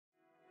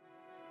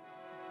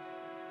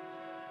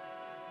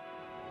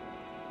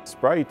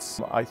Sprites,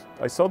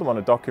 I saw them on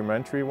a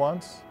documentary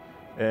once,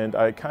 and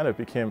I kind of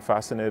became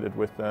fascinated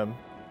with them.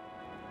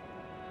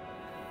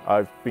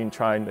 I've been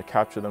trying to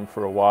capture them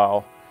for a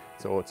while,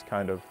 so it's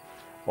kind of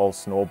all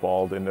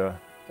snowballed into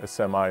a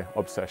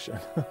semi-obsession.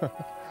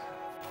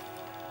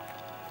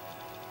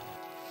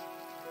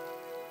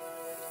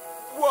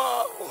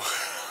 Whoa!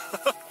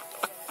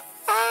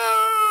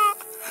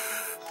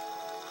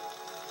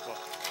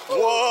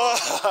 Whoa!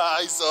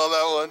 I saw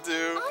that one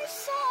too. I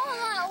saw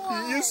that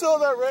one. You saw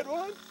that red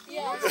one?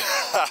 Yeah.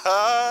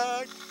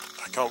 I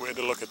can't wait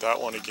to look at that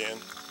one again.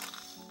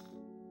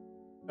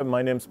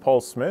 My name's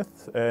Paul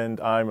Smith, and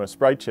I'm a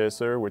sprite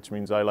chaser, which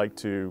means I like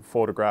to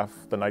photograph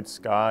the night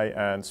sky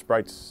and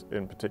sprites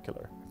in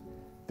particular.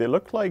 They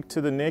look like,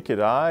 to the naked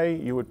eye,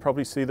 you would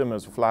probably see them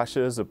as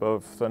flashes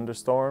above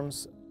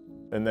thunderstorms,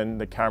 and then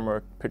the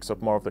camera picks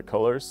up more of the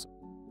colors.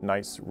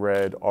 Nice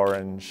red,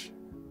 orange,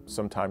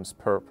 sometimes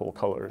purple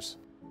colors.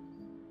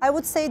 I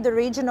would say the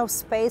region of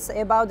space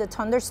about the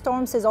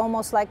thunderstorms is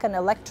almost like an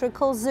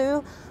electrical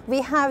zoo.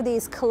 We have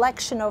this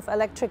collection of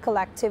electrical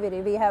activity.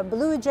 We have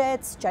blue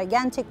jets,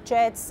 gigantic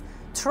jets,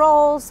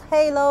 trolls,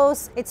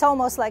 halos. It's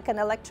almost like an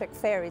electric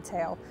fairy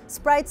tale.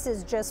 Sprites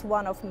is just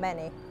one of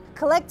many.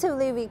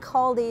 Collectively, we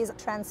call these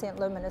transient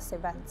luminous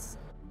events.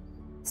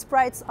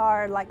 Sprites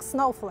are like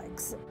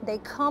snowflakes. They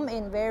come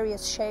in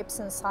various shapes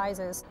and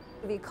sizes.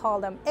 We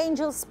call them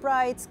angel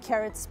sprites,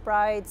 carrot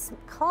sprites,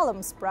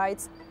 column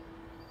sprites.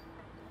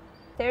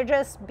 They're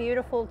just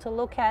beautiful to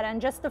look at, and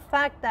just the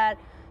fact that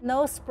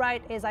no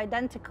sprite is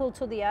identical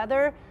to the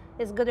other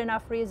is good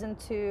enough reason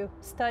to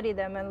study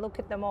them and look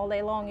at them all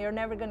day long. You're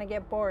never going to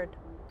get bored.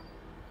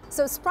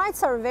 So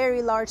sprites are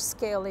very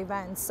large-scale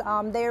events.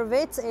 Their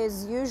width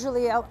is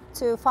usually up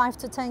to 5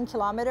 to 10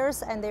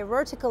 kilometers, and their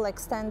vertical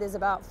extent is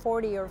about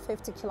 40 or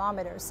 50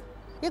 kilometers.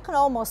 You can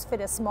almost fit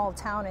a small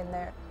town in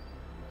there.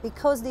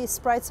 Because these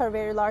sprites are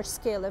very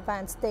large-scale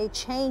events, they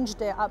change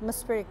the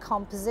atmospheric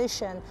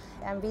composition,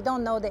 and we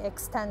don't know the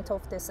extent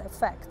of this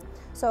effect.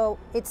 So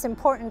it's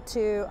important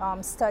to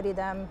study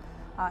them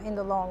in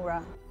the long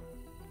run.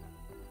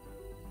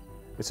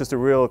 It's just a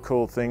real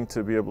cool thing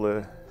to be able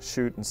to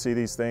shoot and see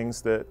these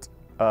things that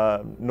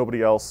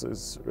nobody else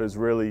is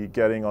really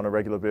getting on a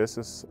regular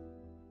basis.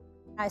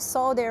 I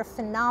saw their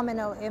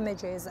phenomenal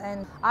images,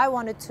 and I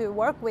wanted to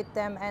work with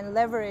them and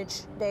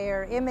leverage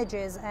their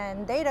images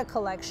and data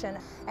collection.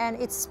 And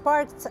it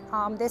sparked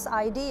this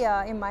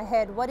idea in my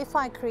head: what if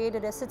I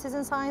created a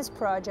citizen science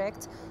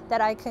project that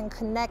I can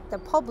connect the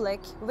public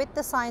with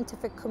the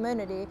scientific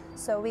community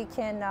so we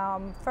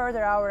can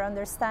further our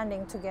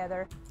understanding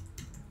together.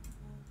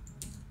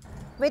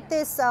 With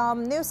this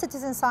new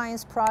citizen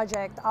science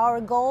project,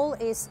 our goal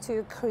is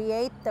to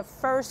create the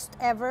first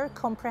ever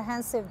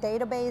comprehensive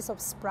database of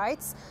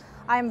sprites.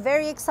 I'm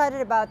very excited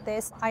about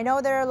this. I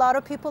know there are a lot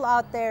of people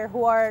out there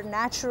who are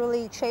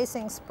naturally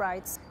chasing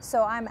sprites,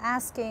 so I'm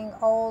asking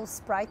all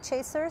sprite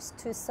chasers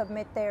to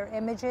submit their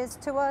images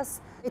to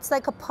us. It's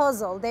like a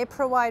puzzle. They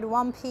provide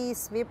one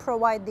piece, we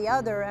provide the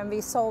other, and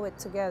we solve it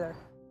together.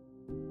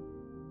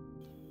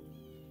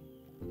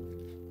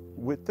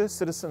 With this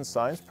citizen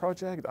science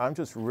project, I'm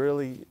just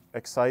really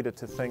excited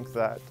to think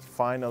that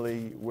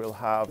finally we'll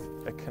have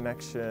a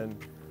connection,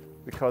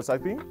 because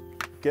I've been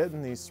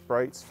getting these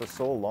sprites for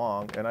so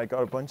long, and I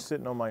got a bunch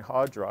sitting on my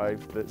hard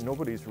drive that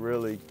nobody's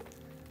really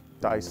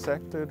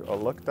dissected or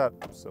looked at,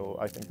 so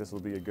I think this will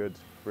be a good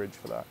bridge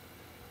for that.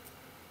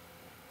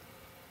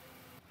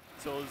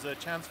 So there's a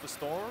chance for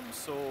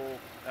storms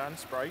and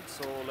sprites,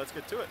 so let's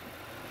get to it.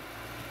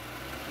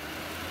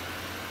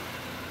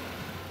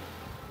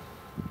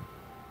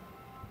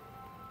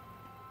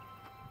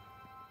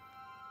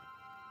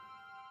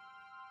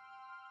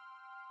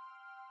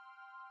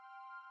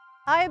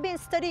 I have been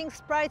studying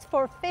sprites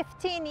for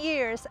 15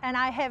 years, and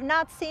I have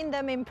not seen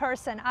them in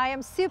person. I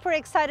am super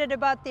excited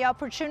about the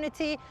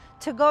opportunity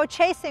to go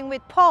chasing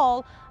with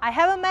Paul. I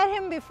haven't met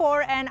him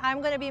before, and I'm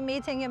going to be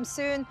meeting him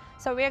soon,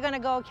 so we're going to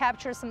go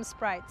capture some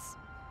sprites.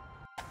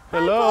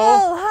 Hello. Hi,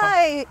 Paul.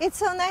 Hi. It's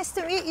so nice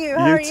to meet you.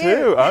 How are you? You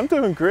too. I'm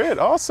doing great.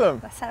 Awesome.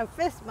 Let's have a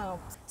fist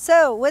bump.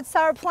 So, what's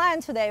our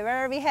plan today? Where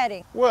are we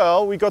heading?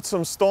 Well, we got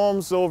some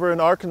storms over in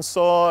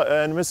Arkansas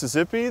and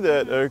Mississippi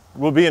that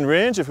will be in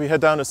range if we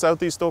head down to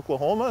southeast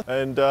Oklahoma,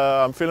 and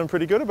I'm feeling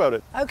pretty good about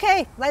it.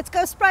 Okay, let's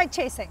go sprite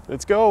chasing.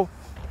 Let's go.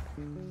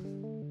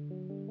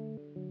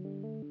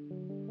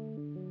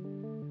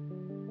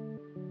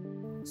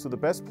 So the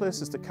best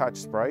places to catch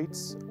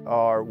sprites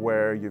are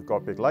where you've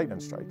got big lightning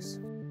strikes.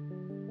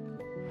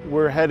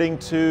 We're heading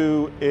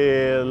to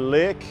a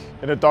lake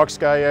in a dark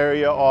sky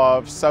area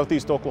of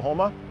southeast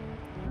Oklahoma.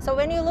 So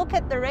when you look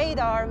at the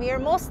radar, we are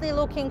mostly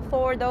looking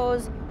for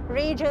those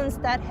regions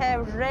that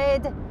have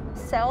red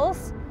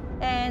cells,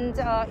 and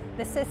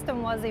the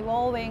system was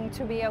evolving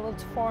to be able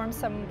to form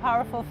some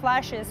powerful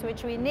flashes,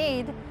 which we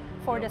need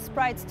for the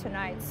sprites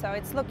tonight, so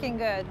it's looking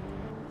good.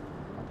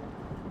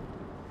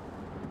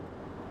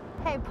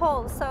 Hey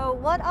Paul, so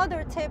what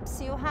other tips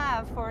you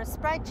have for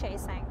sprite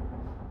chasing?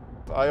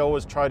 I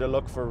always try to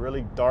look for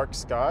really dark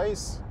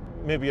skies.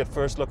 Maybe at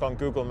first look on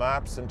Google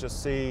Maps and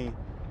just see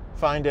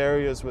find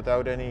areas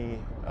without any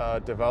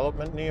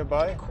development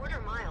nearby. In a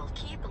quarter mile,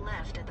 keep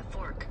left at the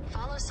fork.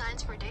 Follow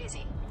signs for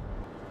Daisy.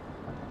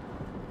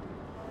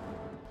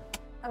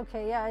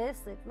 Okay, yeah,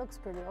 it looks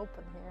pretty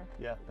open here.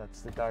 Yeah,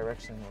 that's the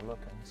direction we're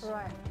looking. So.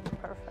 Right,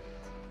 perfect.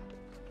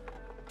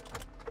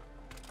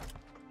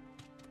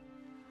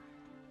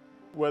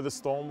 Where the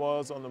storm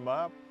was on the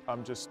map, I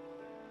just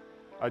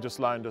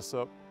lined this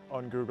up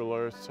on Google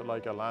Earth to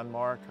like a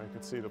landmark. I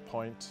could see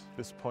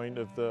this point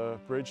of the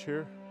bridge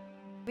here.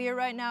 We are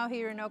right now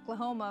here in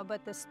Oklahoma,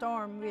 but the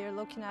storm we are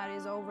looking at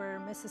is over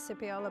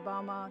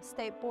Mississippi-Alabama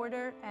state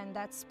border, and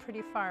that's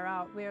pretty far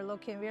out. We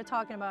are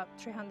talking about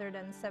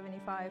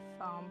 375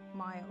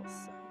 miles.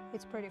 So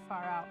it's pretty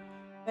far out.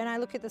 When I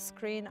look at the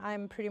screen,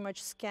 I'm pretty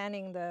much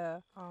scanning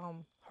the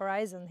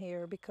horizon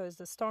here because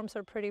the storms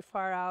are pretty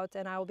far out,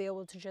 and I'll be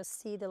able to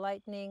just see the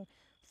lightning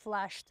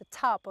flash the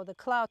top of the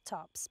cloud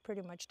tops,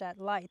 pretty much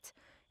that light.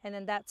 And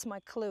then that's my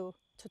clue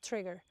to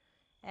trigger.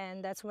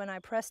 And that's when I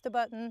press the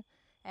button,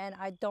 and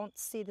I don't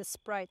see the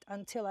sprite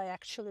until I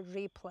actually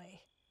replay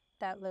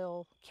that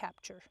little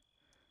capture.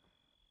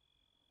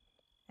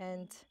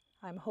 And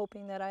I'm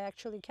hoping that I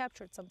actually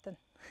captured something.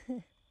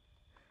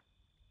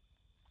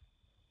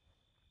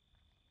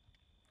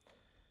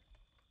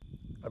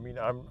 I mean,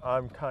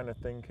 I'm kind of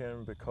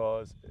thinking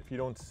because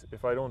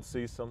if I don't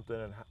see something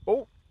and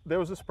oh, there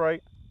was a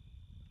sprite.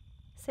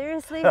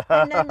 Seriously?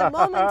 And then the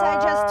moment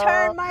I just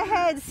turned my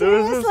head,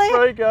 seriously? There was a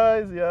sprite,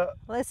 guys, yeah.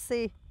 Let's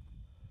see.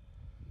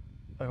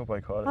 I hope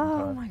I caught it in Oh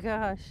time. my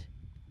gosh.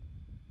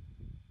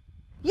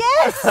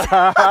 Yes! We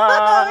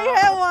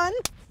had one.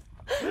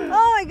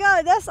 Oh my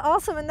God, that's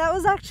awesome. And that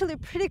was actually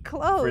pretty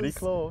close. Pretty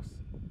close.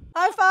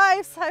 High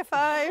fives, high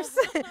fives.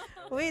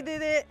 We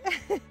did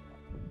it.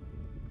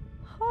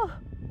 Oh,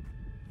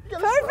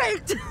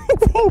 perfect.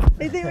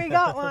 I think we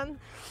got one.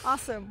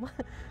 Awesome.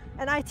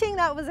 And I think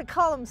that was a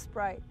column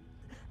sprite.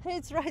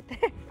 It's right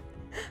there.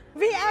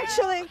 We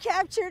actually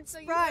captured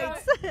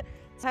sprites.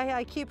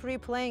 I keep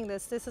replaying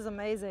this. This is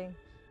amazing.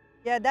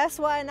 Yeah, that's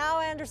why now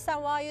I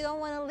understand why you don't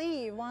want to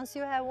leave. Once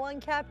you have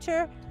one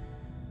capture,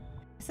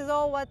 this is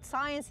all what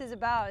science is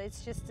about.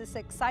 It's just this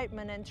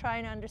excitement and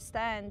trying to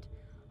understand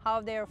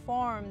how they're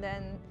formed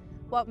and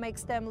what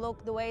makes them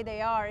look the way they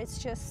are. It's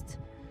just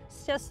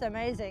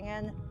amazing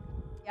and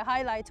a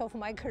highlight of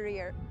my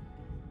career.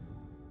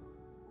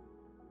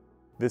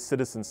 This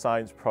citizen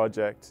science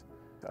project,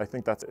 I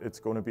think it's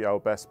going to be our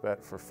best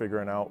bet for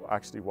figuring out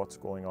actually what's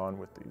going on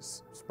with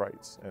these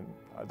sprites. And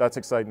that's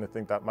exciting to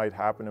think that might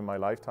happen in my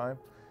lifetime.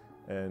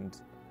 And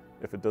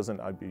if it doesn't,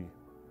 I'd be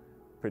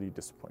pretty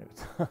disappointed.